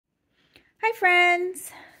Hi friends!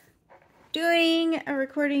 Doing a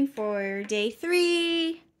recording for day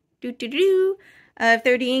 3 of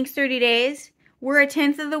 30 Inks 30 Days. We're a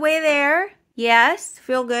 10th of the way there. Yes,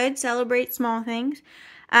 feel good, celebrate small things.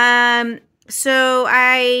 So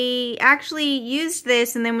I actually used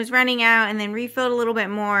this and then was running out and then refilled a little bit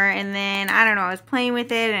more, and then I don't know, I was playing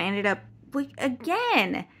with it and I ended up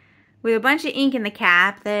again with a bunch of ink in the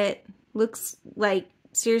cap that looks like,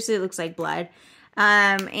 seriously, it looks like blood.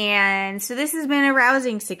 And so this has been a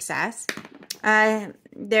rousing success.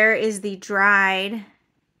 There is the dried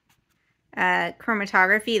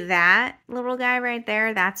chromatography. That little guy right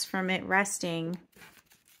there, that's from it resting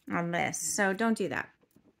on this. So don't do that.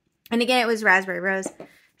 And again, it was raspberry rose.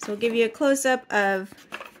 So we'll give you a close-up of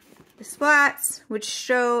the splats, which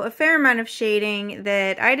show a fair amount of shading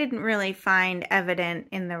that I didn't really find evident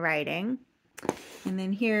in the writing. And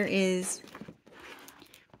then here is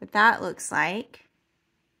what that looks like.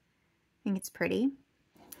 I think it's pretty.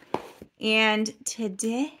 And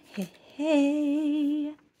today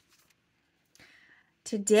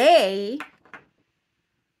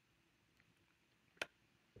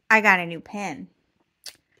I got a new pen.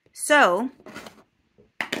 So,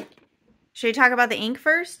 should we talk about the ink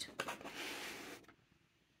first?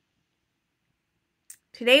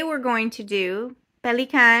 Today we're going to do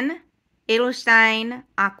Pelikan Edelstein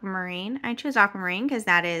Aquamarine. I chose Aquamarine because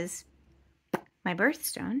that is my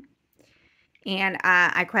birthstone. And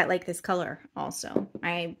I quite like this color also.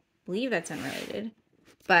 I believe that's unrelated.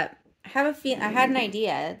 But I have a feel, I had an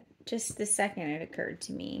idea just the second it occurred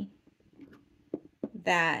to me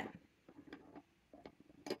that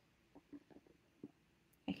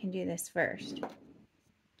I can do this first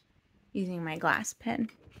using my glass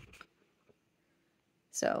pen.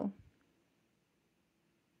 So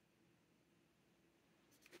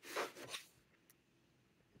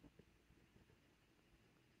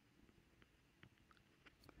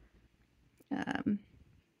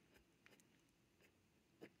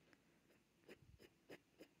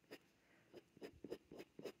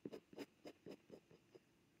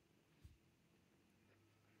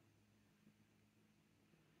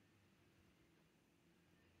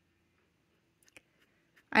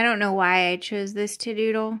I don't know why I chose this to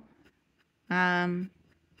doodle. I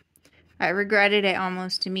regretted it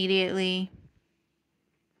almost immediately.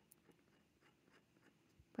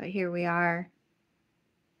 But here we are.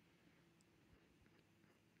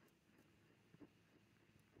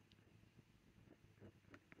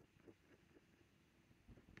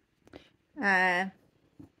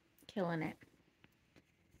 Killing it.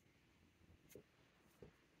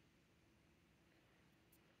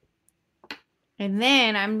 And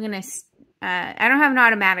then I'm going to, I don't have an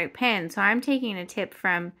automatic pen, so I'm taking a tip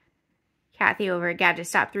from Kathy over at Gadget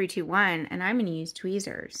Stop 321, and I'm going to use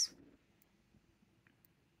tweezers.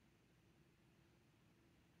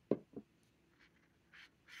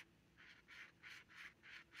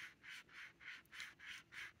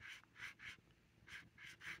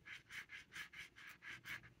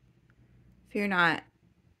 Fear not,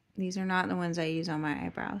 these are not the ones I use on my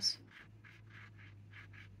eyebrows.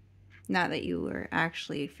 Not that you were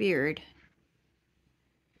actually feared.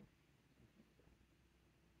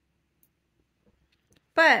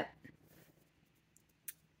 But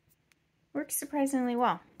works surprisingly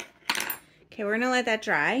well. Okay, we're gonna let that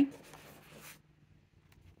dry.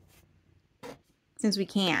 Since we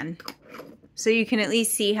can. So you can at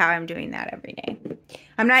least see how I'm doing that every day.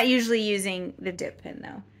 I'm not usually using the dip pen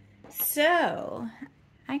though. So,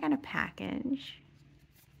 I got a package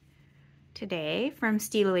today from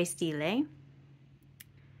Stile e Stile,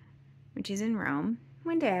 which is in Rome.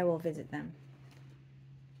 One day I will visit them.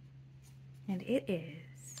 And it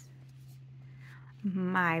is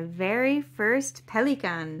my very first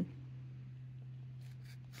Pelikan.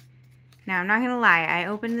 Now, I'm not going to lie, I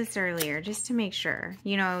opened this earlier just to make sure,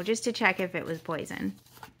 you know, just to check if it was poison.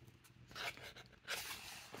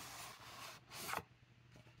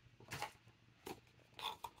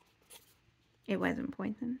 It wasn't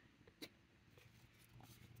poison.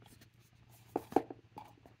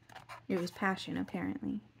 It was passion,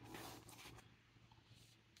 apparently.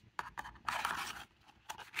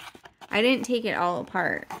 I didn't take it all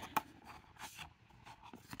apart.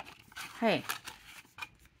 Hey,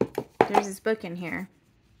 there's this book in here.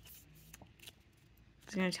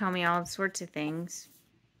 It's going to tell me all sorts of things.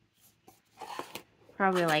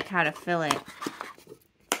 Probably like how to fill it.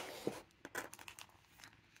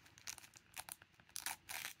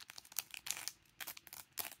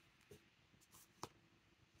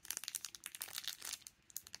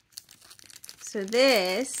 So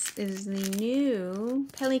this is the new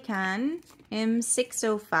Pelikan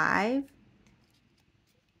M605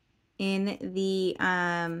 in the,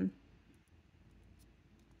 how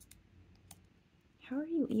are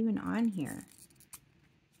you even on here?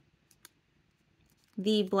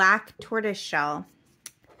 The black tortoiseshell.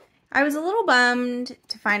 I was a little bummed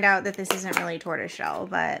to find out that this isn't really tortoiseshell,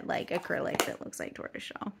 but like acrylic that looks like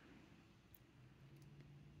tortoiseshell.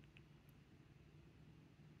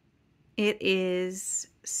 It is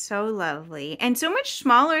so lovely and so much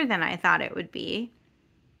smaller than I thought it would be.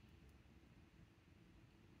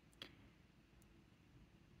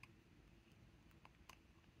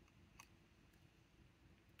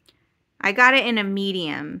 I got it in a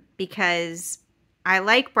medium because I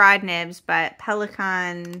like broad nibs, but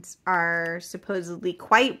Pelikans are supposedly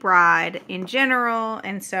quite broad in general,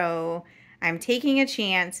 and so I'm taking a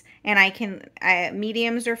chance, and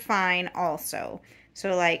mediums are fine also.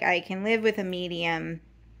 So like I can live with a medium,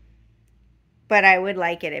 but I would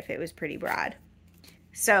like it if it was pretty broad.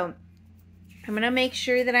 So I'm gonna make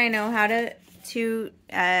sure that I know how to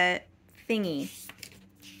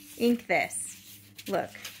ink this.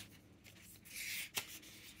 Look.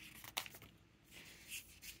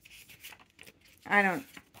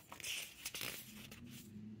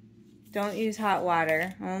 Don't use hot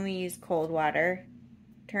water. Only use cold water.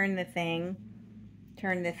 Turn the thing.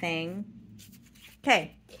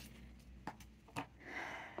 Okay.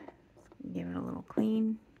 Give it a little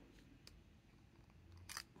clean.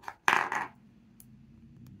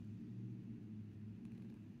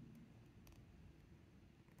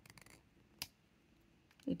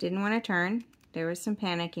 It didn't want to turn. There was some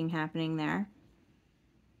panicking happening there.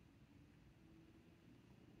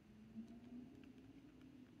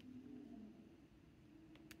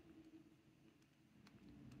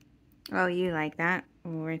 Oh, you like that?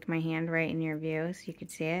 I'll work my hand right in your view so you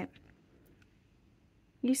could see it.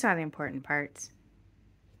 You saw the important parts.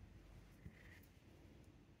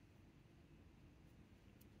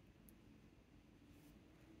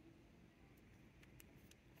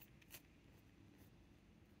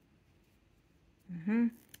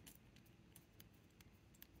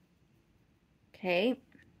 Okay.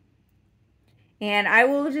 And I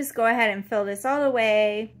will just go ahead and fill this all the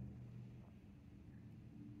way.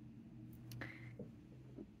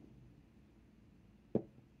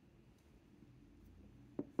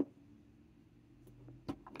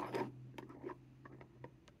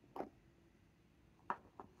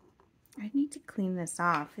 I need to clean this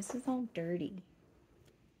off. This is all dirty.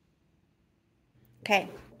 Okay.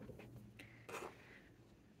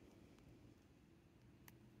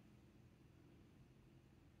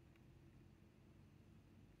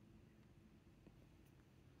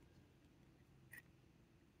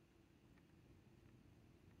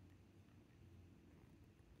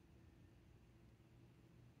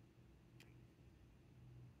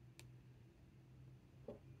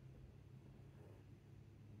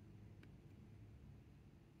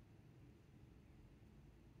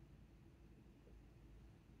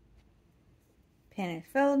 Pan is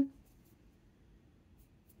filled.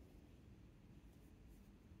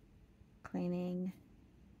 Cleaning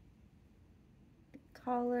the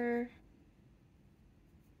collar.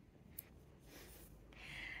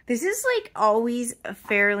 This is like always a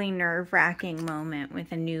fairly nerve-wracking moment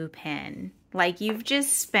with a new pen. Like you've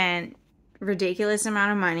just spent a ridiculous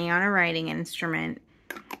amount of money on a writing instrument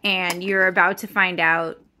and you're about to find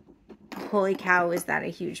out, holy cow, is that a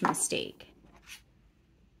huge mistake?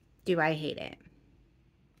 Do I hate it?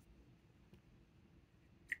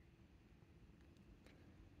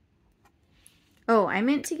 Oh, I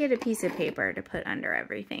meant to get a piece of paper to put under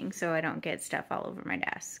everything so I don't get stuff all over my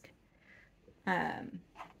desk.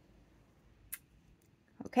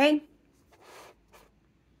 Okay.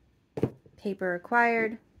 Paper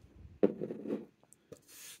required.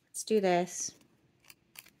 Let's do this.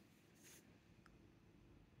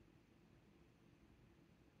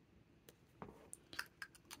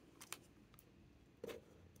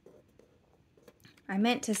 I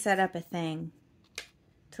meant to set up a thing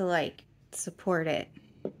to like support it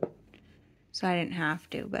so I didn't have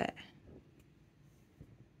to, but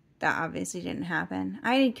that obviously didn't happen.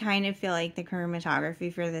 I kind of feel like the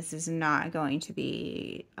chromatography for this is not going to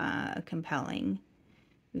be a compelling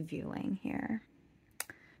viewing here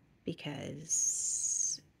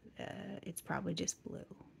because it's probably just blue.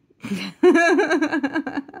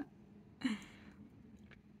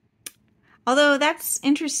 Although that's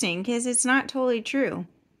interesting because it's not totally true.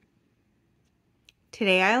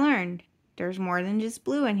 Today I learned there's more than just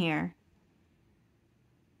blue in here.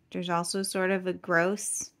 There's also sort of a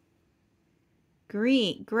gross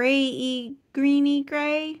greeny gray.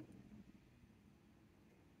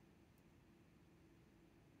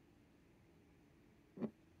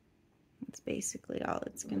 It's basically all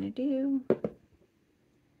it's gonna do.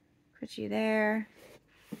 Put you there.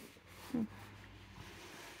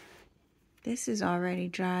 This is already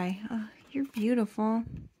dry. Oh, you're beautiful.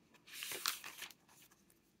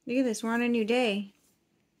 Look at this, we're on a new day.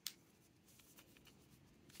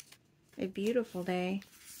 A beautiful day.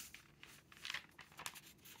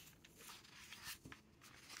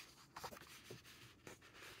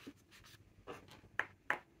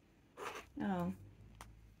 Oh.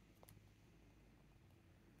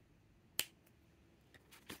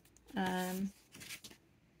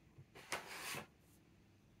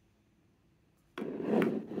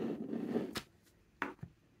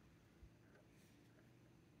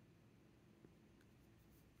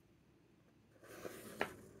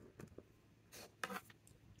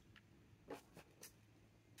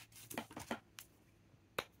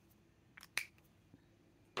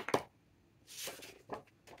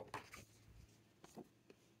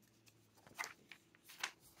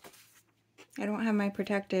 I don't have my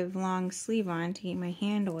protective long sleeve on to keep my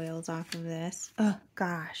hand oils off of this. Oh,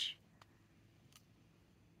 gosh.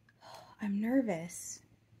 I'm nervous.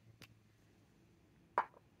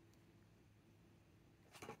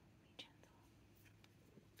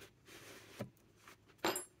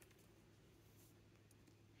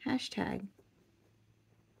 Hashtag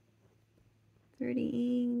 30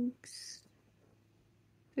 inks,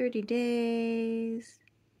 30 days,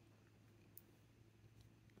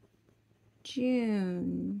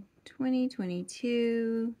 June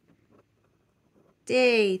 2022,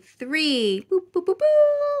 day 3. Boop, boop, boop,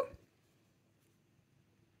 boop.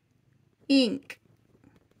 Ink.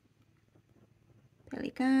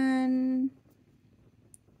 Pelikan.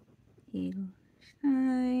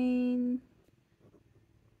 Edelstein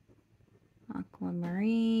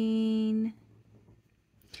Aquamarine.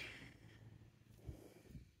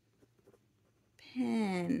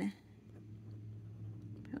 Pen.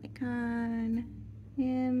 Pelikan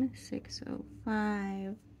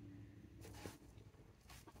M605.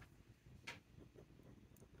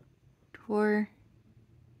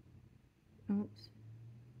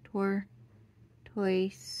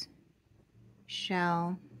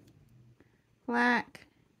 Tortoiseshell-Black.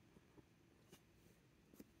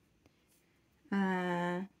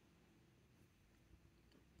 I'm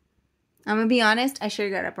gonna be honest, I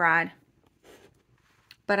should have got a broad,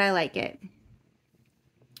 but I like it.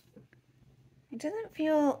 It doesn't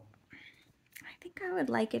feel, I think I would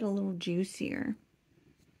like it a little juicier.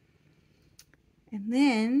 And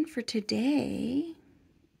then for today,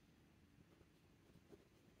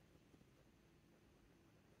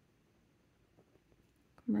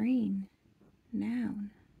 marine,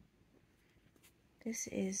 noun. This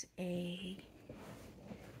is a,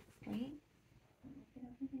 wait,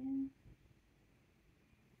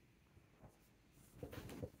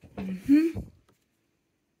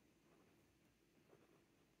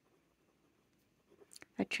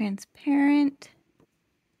 a transparent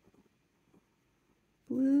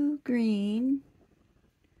blue-green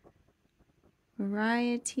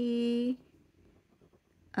variety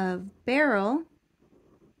of barrel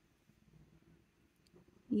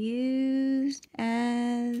used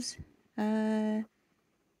as a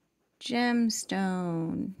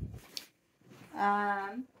gemstone.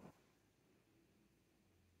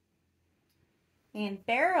 And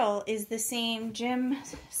beryl is the same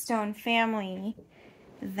gemstone family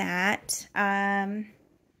that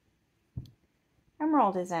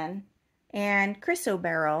emerald is in, and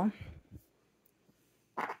chrysoberyl.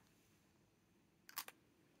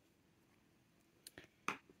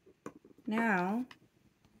 Now,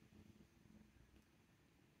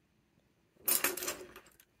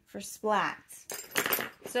 for splats.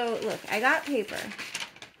 So look, I got paper.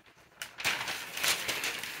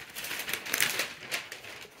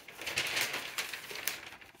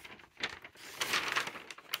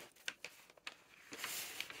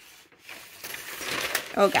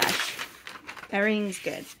 Oh gosh, everything's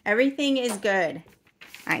good. Everything is good,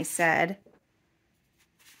 I said.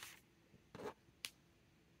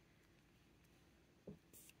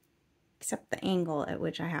 Except the angle at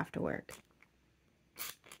which I have to work.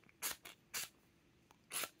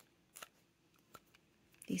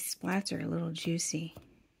 These splats are a little juicy.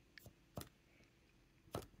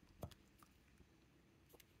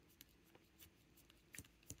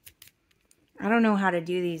 I don't know how to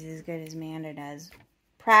do these as good as Amanda does.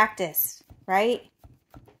 Practice, right?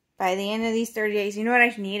 By the end of these 30 days, you know what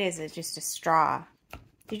I need is just a straw.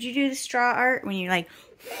 Did you do the straw art when you like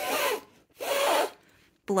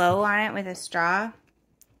blow on it with a straw?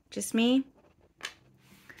 Just me?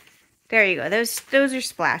 There you go. Those are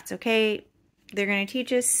splats, okay? They're going to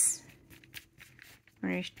teach us I'm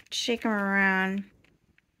going to shake them around.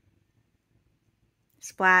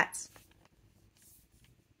 Splats.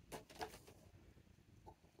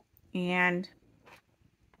 And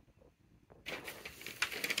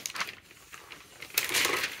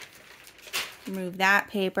remove that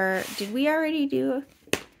paper. Did we already do?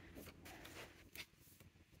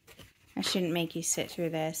 I shouldn't make you sit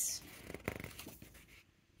through this.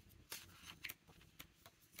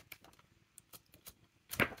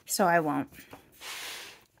 So I won't.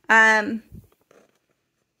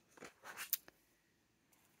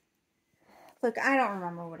 Look, I don't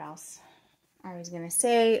remember what else I was going to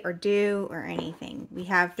say or do or anything. We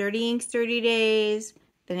have 30 inks, 30 days,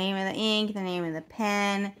 the name of the ink, the name of the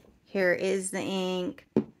pen. Here is the ink.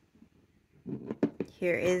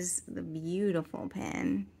 Here is the beautiful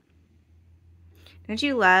pen. Don't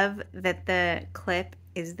you love that the clip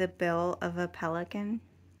is the bill of a pelican?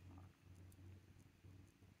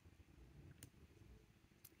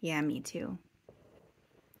 Yeah, me too.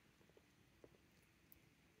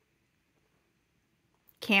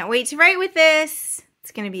 Can't wait to write with this.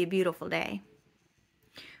 It's going to be a beautiful day.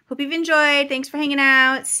 Hope you've enjoyed. Thanks for hanging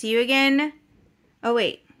out. See you again. Oh,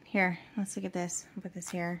 wait. Here, let's look at this. I'll put this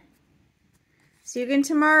here. See you again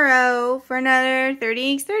tomorrow for another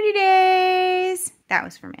 30 inks, 30 days. That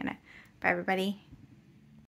was for Amanda. Bye, everybody.